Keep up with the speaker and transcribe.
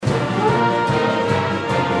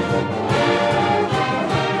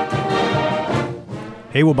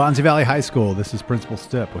Hey, Waubonsie Valley High School. This is Principal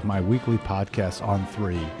Stipp with my weekly podcast on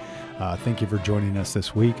 3. Thank you for joining us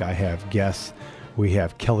this week. I have guests. We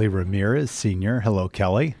have Kelly Ramirez, Senior. Hello,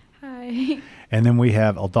 Kelly. Hi. And then we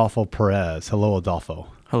have Adolfo Perez. Hello, Adolfo.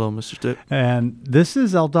 Hello, Mr. Stipp. And this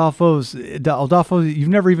is Adolfo's. Adolfo, you've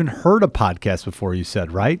never even heard a podcast before, you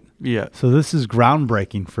said, right? Yeah. So this is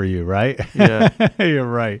groundbreaking for you, right? Yeah. You're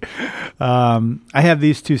right. I have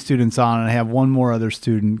these two students on, and I have one more other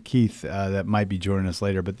student, Keith, that might be joining us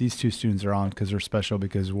later. But these two students are on because they're special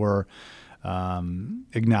because we're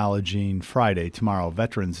acknowledging Friday, tomorrow,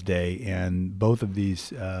 Veterans Day. And both of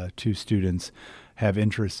these two students have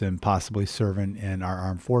interest in possibly serving in our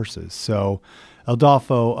armed forces. So,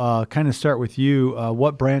 Adolfo, kind of start with you.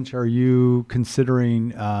 What branch are you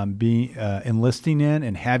considering enlisting in,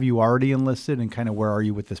 and have you already enlisted, and kind of where are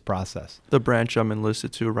you with this process? The branch I'm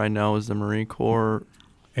enlisted to right now is the Marine Corps.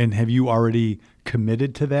 And have you already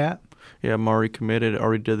committed to that? Yeah, I'm already committed,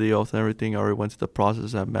 already did the oath and everything, already went to the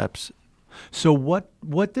process at MEPS. So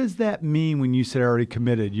what does that mean when you say already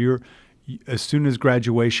committed? As soon as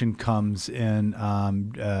graduation comes in,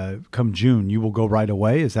 come June, you will go right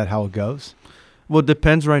away? Is that how it goes? Well, it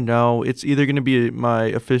depends right now. It's either going to be my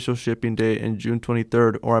official shipping date in June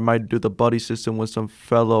 23rd, or I might do the buddy system with some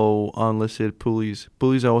fellow unlisted poolies.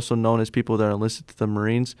 Poolies are also known as people that are enlisted to the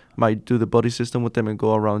Marines. Might do the buddy system with them and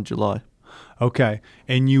go around July. Okay.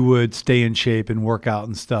 And you would stay in shape and work out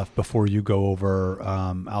and stuff before you go over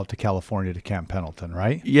out to California to Camp Pendleton,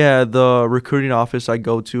 right? Yeah, the recruiting office I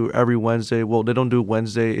go to every Wednesday. Well, they don't do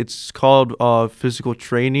Wednesday. It's called physical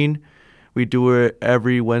training. We do it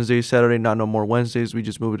every Wednesday, Saturday, not no more Wednesdays. We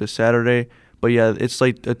just move it to Saturday. But yeah, it's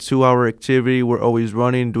like a 2-hour activity. We're always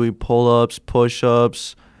running, doing pull-ups,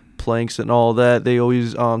 push-ups, planks and all that. They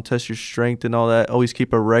always test your strength and all that. Always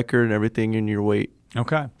keep a record and everything in your weight.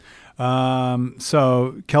 Okay.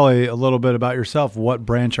 So, Kelly, a little bit about yourself. What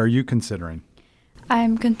branch are you considering?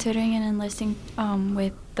 I'm considering an enlisting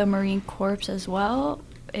with the Marine Corps as well.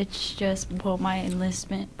 It's just, my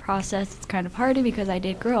enlistment process is kind of harder because I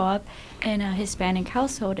did grow up in a Hispanic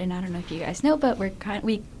household, and I don't know if you guys know, but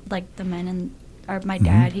we like the men and my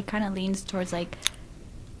dad, he kind of leans towards like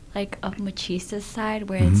a machista side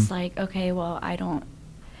where it's like, okay, well, I don't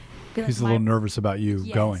feel He's like a little nervous about you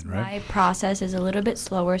going, right? My process is a little bit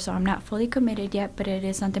slower, so I'm not fully committed yet, but it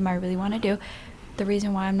is something I really want to do. The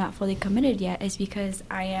reason why I'm not fully committed yet is because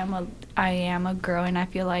I am a girl, and I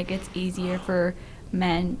feel like it's easier for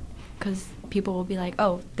men because people will be like,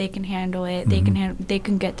 oh, they can handle it. They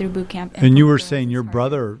can get through boot camp. And you were saying your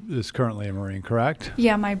brother is currently a Marine, correct?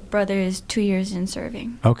 Yeah, my brother is 2 years in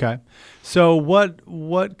serving. Okay. So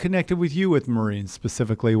what connected with you with Marines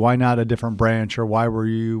specifically? Why not a different branch, or what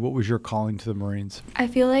was your calling to the Marines? I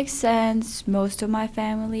feel like since most of my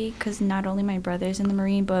family, because not only my brother's in the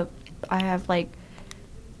Marine, but I have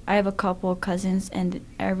a couple of cousins, and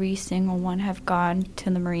every single one have gone to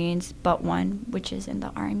the Marines but one, which is in the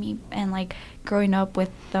Army. And growing up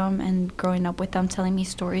with them telling me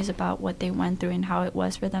stories about what they went through and how it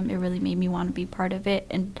was for them, it really made me want to be part of it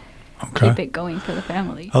and keep it going for the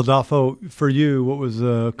family. Adolfo, for you, what was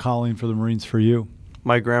the calling for the Marines for you?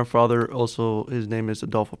 My grandfather also, his name is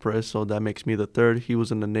Adolfo Perez, so that makes me the third. He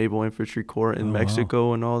was in the Naval Infantry Corps in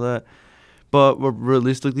Mexico and all that. But what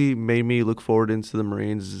realistically made me look forward into the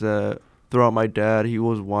Marines is that throughout my dad, he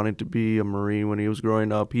was wanting to be a Marine when he was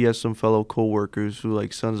growing up. He has some fellow co-workers who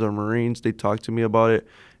sons are Marines. They talked to me about it.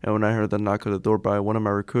 And when I heard the knock on the door by one of my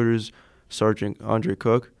recruiters, Sergeant Andre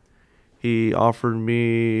Cook, he offered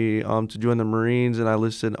me to join the Marines, and I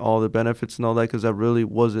listed all the benefits and all that because I really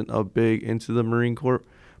wasn't a big into the Marine Corps.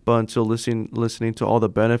 But until listening to all the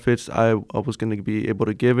benefits, I was going to be able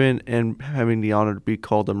to give in, and having the honor to be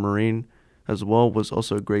called a Marine as well was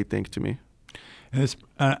also a great thing to me. And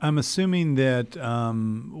I'm assuming that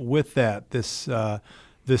with that, this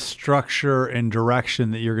structure and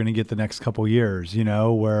direction that you're going to get the next couple years,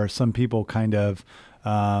 where some people kind of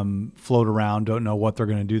float around, don't know what they're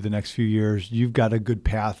going to do the next few years. You've got a good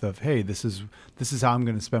path of, hey, this is how I'm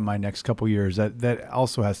going to spend my next couple years. That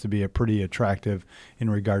also has to be a pretty attractive in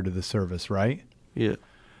regard to the service, right? Yeah.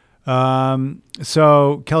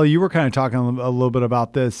 So Kelly, you were kind of talking a little bit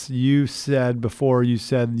about this. You said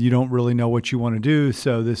you don't really know what you want to do.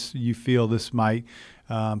 So you feel this might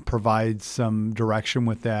provide some direction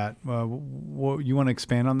with that. You want to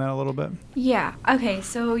expand on that a little bit? Yeah. Okay.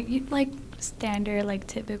 So you standard,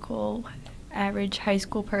 typical average high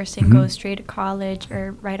school person goes straight to college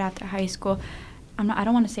or right after high school. I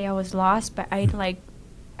don't want to say I was lost, but I feel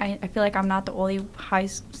like I'm not the only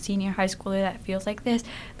senior high schooler that feels like this.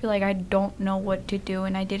 I feel like I don't know what to do,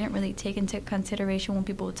 and I didn't really take into consideration when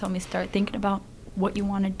people would tell me start thinking about what you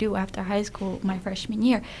want to do after high school my freshman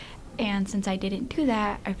year. And since I didn't do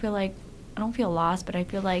that, I feel like I don't feel lost, but I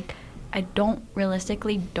feel like I don't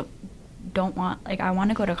realistically don't want, like, I want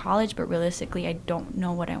to go to college, but realistically I don't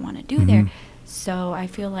know what I want to do there. So I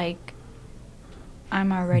feel like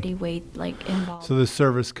I'm already involved. So this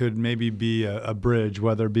service could maybe be a bridge,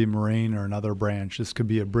 whether it be Marine or another branch. This could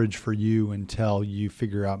be a bridge for you until you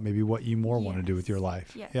figure out maybe what you more want to do with your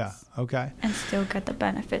life. Yes. Yeah. Okay. And still get the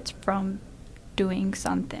benefits from doing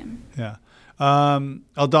something. Yeah.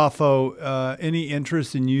 Adolfo, any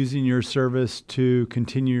interest in using your service to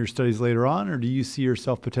continue your studies later on, or do you see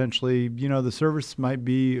yourself potentially, the service might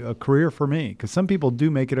be a career for me? Because some people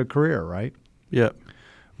do make it a career, right? Yeah.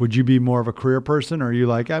 Would you be more of a career person, or are you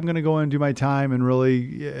like, I'm going to go in and do my time and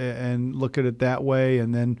really and look at it that way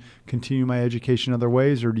and then continue my education other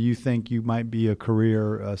ways, or do you think you might be a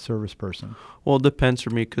career service person? Well, it depends for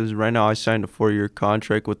me because right now I signed a 4-year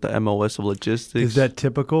contract with the MLS of Logistics. Is that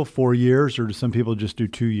typical, 4 years, or do some people just do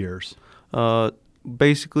 2 years?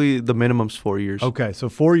 Basically, the minimum's 4 years. Okay, so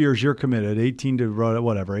 4 years you're committed, 18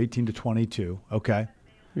 to 22. Okay.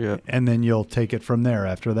 Yeah. And then you'll take it from there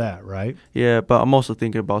after that, right? Yeah, but I'm also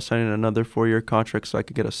thinking about signing another 4-year contract so I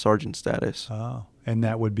could get a sergeant status. Oh, and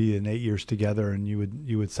that would be in 8 years together, and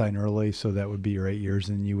you would sign early, so that would be your 8 years,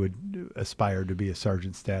 and you would aspire to be a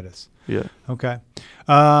sergeant status. Yeah. Okay.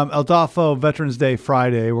 Adolfo, Veterans Day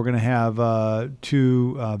Friday, we're going to have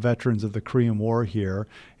 2 veterans of the Korean War here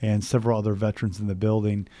and several other veterans in the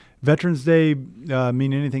building. Veterans Day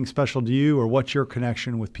mean anything special to you, or what's your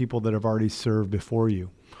connection with people that have already served before you?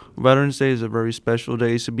 Veterans Day is a very special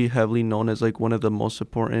day. It should be heavily known as like one of the most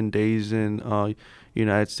important days in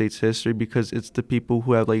United States history because it's the people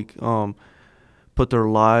who have put their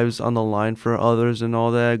lives on the line for others and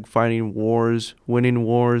all that, fighting wars, winning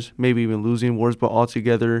wars, maybe even losing wars, but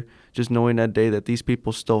altogether just knowing that day that these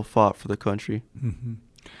people still fought for the country. Mm-hmm.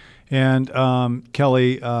 And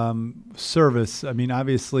Kelly, service, I mean,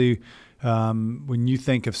 obviously, when you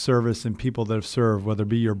think of service and people that have served, whether it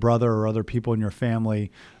be your brother or other people in your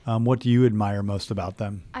family, what do you admire most about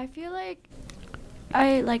them? I feel like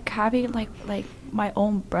I like having like my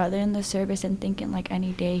own brother in the service and thinking like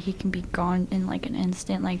any day he can be gone in like an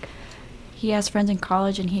instant. Like he has friends in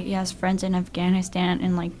college and he has friends in Afghanistan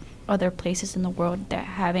and like other places in the world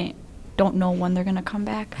that don't know when they're gonna come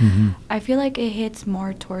back. Mm-hmm. I feel like it hits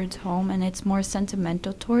more towards home and it's more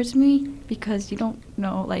sentimental towards me because you don't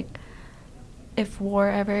know like if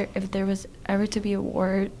there was ever to be a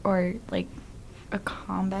war or like a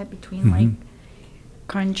combat between mm-hmm. like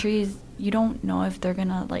countries, you don't know if they're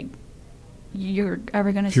gonna like you're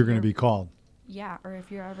ever gonna if you're gonna be called. Yeah, or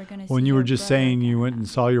if you're ever gonna when see you were your just brother saying you again. went and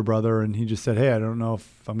saw your brother and he just said, hey, I don't know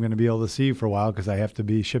if I'm going to be able to see you for a while because I have to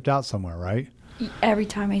be shipped out somewhere, right? Every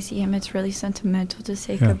time I see him, it's really sentimental to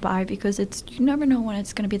say Yeah. goodbye because you never know when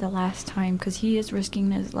it's going to be the last time because he is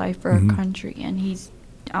risking his life for Mhm. a country and he's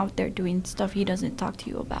out there doing stuff he doesn't talk to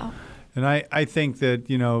you about. And I think that,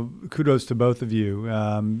 kudos to both of you.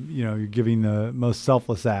 You're giving the most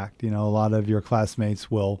selfless act. A lot of your classmates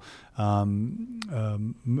will, and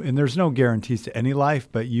there's no guarantees to any life,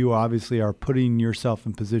 but you obviously are putting yourself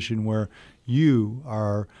in position where you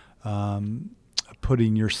are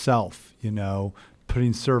putting yourself,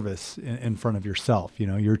 putting service in front of yourself.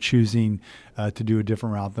 You're choosing to do a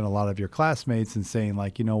different route than a lot of your classmates and saying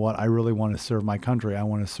like, you know what, I really want to serve my country. I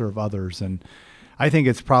want to serve others. And I think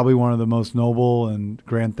it's probably one of the most noble and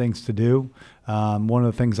grand things to do. One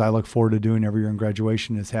of the things I look forward to doing every year in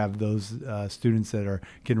graduation is have those students that are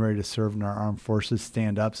getting ready to serve in our armed forces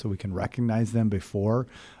stand up so we can recognize them before.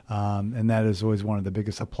 And that is always one of the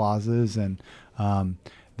biggest applauses. And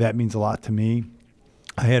that means a lot to me.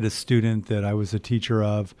 I had a student that I was a teacher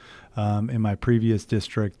of in my previous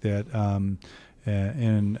district that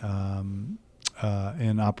in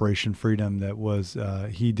Operation Freedom that was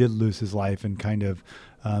he did lose his life in kind of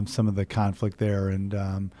some of the conflict there,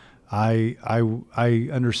 and I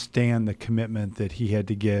understand the commitment that he had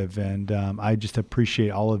to give, and I just appreciate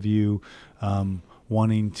all of you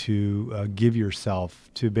wanting to give yourself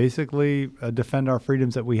to basically defend our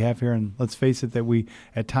freedoms that we have here, and let's face it, that we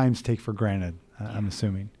at times take for granted. I'm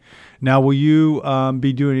assuming. Now, will you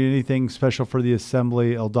be doing anything special for the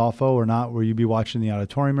assembly, Adolfo, or not? Will you be watching the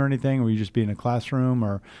auditorium or anything? Or will you just be in a classroom?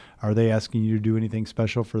 Or are they asking you to do anything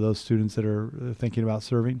special for those students that are thinking about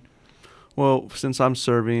serving? Well, since I'm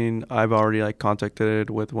serving, I've already contacted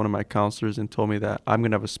with one of my counselors and told me that I'm going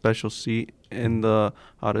to have a special seat in the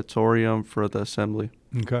auditorium for the assembly.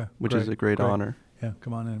 Okay. Which is a great honor. Yeah,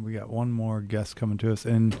 come on in. We got one more guest coming to us.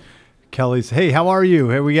 And Kelly's, hey, how are you?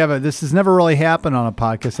 Hey, this has never really happened on a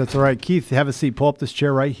podcast. That's all right. Keith, have a seat. Pull up this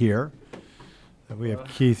chair right here. We have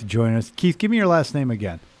Keith joining us. Keith, give me your last name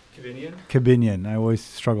again. Cabinion. I always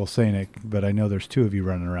struggle saying it, but I know there's two of you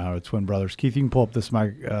running around. It's twin brothers. Keith, you can pull up this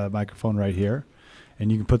microphone right here,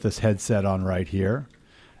 and you can put this headset on right here,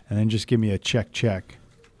 and then just give me a check. Check.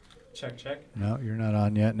 No, you're not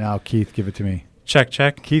on yet. Now, Keith, give it to me.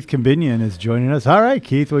 Check. Keith Cabinion is joining us. All right,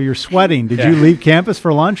 Keith. Well, you're sweating. Did you leave campus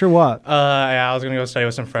for lunch or what? Yeah, I was going to go study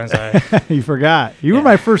with some friends. You forgot. You were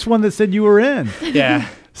my first one that said you were in. Yeah.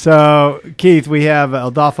 So, Keith, we have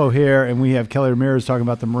Adolfo here, and we have Kelly Ramirez talking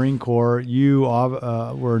about the Marine Corps. You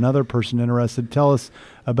were another person interested. Tell us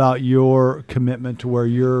about your commitment to where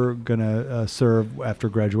you're going to serve after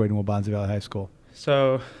graduating Waubonsie Valley High School.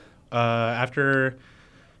 So, after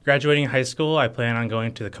graduating high school, I plan on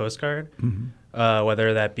going to the Coast Guard,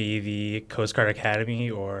 whether that be the Coast Guard Academy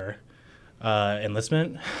or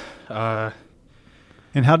enlistment. And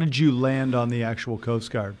how did you land on the actual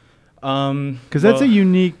Coast Guard? Because that's a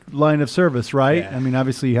unique line of service, right? Yeah. I mean,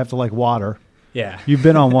 obviously you have to like water. Yeah. You've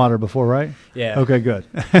been on water before, right? Yeah. Okay, good.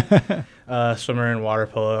 Swimmer and water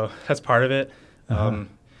polo. That's part of it.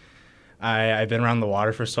 I've been around the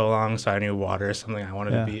water for so long, so I knew water is something I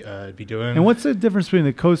wanted to be doing. And what's the difference between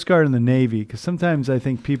the Coast Guard and the Navy? Because sometimes I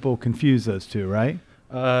think people confuse those two, right?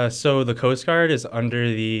 So the Coast Guard is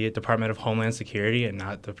under the Department of Homeland Security and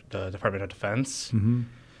not the Department of Defense. Mm-hmm.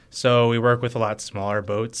 So we work with a lot smaller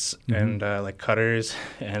boats and like cutters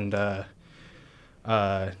and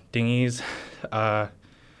dinghies, and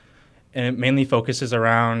it mainly focuses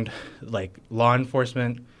around like law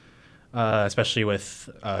enforcement, especially with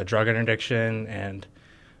drug interdiction and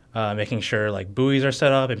making sure like buoys are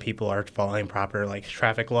set up and people are following proper like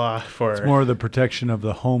traffic law for. It's more of the protection of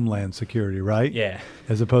the homeland security, right? Yeah.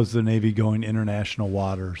 As opposed to the Navy going international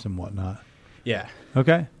waters and whatnot. Yeah.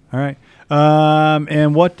 Okay. All right.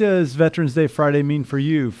 And what does Veterans Day Friday mean for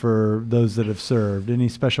you, for those that have served? Any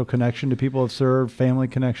special connection to people who have served, family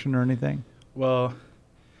connection or anything? Well,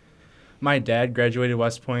 my dad graduated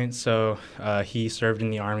West Point, so he served in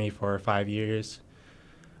the Army for 5 years.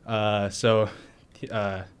 So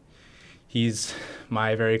he's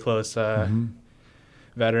my very close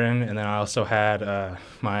veteran. And then I also had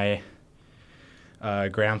my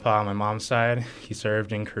grandpa on my mom's side. He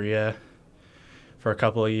served in Korea for a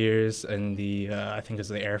couple of years in the, I think it was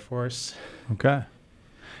the Air Force. Okay.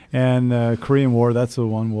 And the Korean War, that's the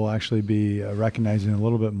one we'll actually be recognizing a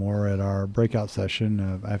little bit more at our breakout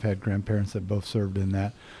session. I've had grandparents that both served in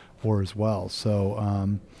that war as well.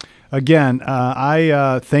 So, again,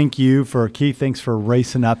 I thank you for, Keith, thanks for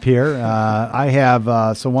racing up here. I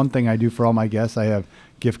have, so one thing I do for all my guests, I have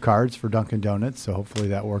gift cards for Dunkin' Donuts, so hopefully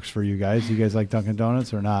that works for you guys. You guys like Dunkin'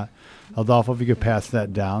 Donuts or not? Adolfo, if you could pass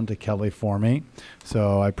that down to Kelly for me.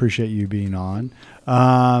 So I appreciate you being on.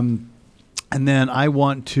 And then I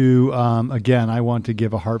want to, again, I want to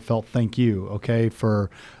give a heartfelt thank you, okay,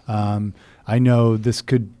 for, I know this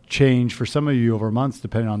could change for some of you over months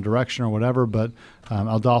depending on direction or whatever, but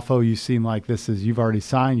Adolfo, you seem like this is, you've already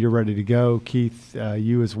signed, you're ready to go. Keith,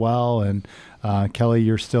 you as well. And Kelly,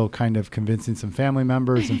 you're still kind of convincing some family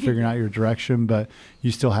members and figuring out your direction, but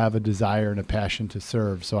you still have a desire and a passion to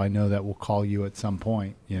serve. So I know that we'll call you at some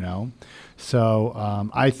point, you know. So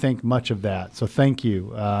I think much of that. So thank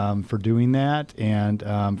you for doing that and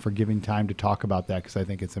for giving time to talk about that, because I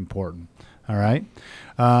think it's important. All right.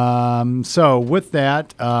 So with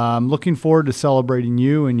that, looking forward to celebrating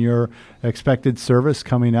you and your expected service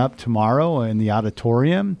coming up tomorrow in the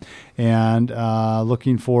auditorium, and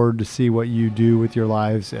looking forward to see what you do with your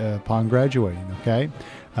lives upon graduating. Okay.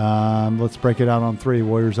 Let's break it out on three.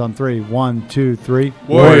 Warriors on three. 1, 2, 3.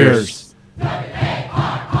 Warriors.